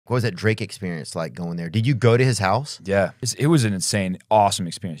What was that Drake experience like going there? Did you go to his house? Yeah, it was an insane, awesome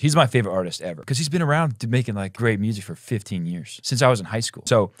experience. He's my favorite artist ever because he's been around making like great music for 15 years since I was in high school.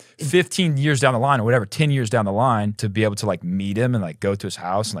 So 15 years down the line or whatever, 10 years down the line to be able to like meet him and like go to his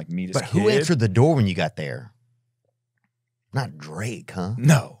house and like meet his kid. But who answered the door when you got there? Not Drake, huh?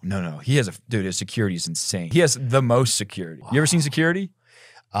 No. He has dude, his security is insane. He has the most security. Wow. You ever seen security?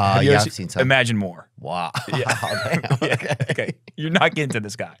 Yeah, I've seen some. Imagine more. Wow. Yeah. Okay. Okay. You're not getting to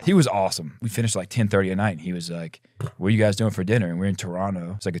this guy. He was awesome. We finished like 10:30 at night. And he was like, "What are you guys doing for dinner?" And we're in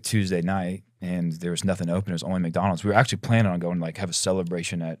Toronto. It's like a Tuesday night, and there was nothing open. It was only McDonald's. We were actually planning on going to like have a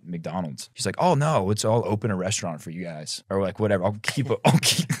celebration at McDonald's. He's like, "Oh no, it's all open a restaurant for you guys," or like whatever. I'll keep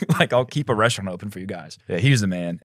a restaurant open for you guys. Yeah, he was the man.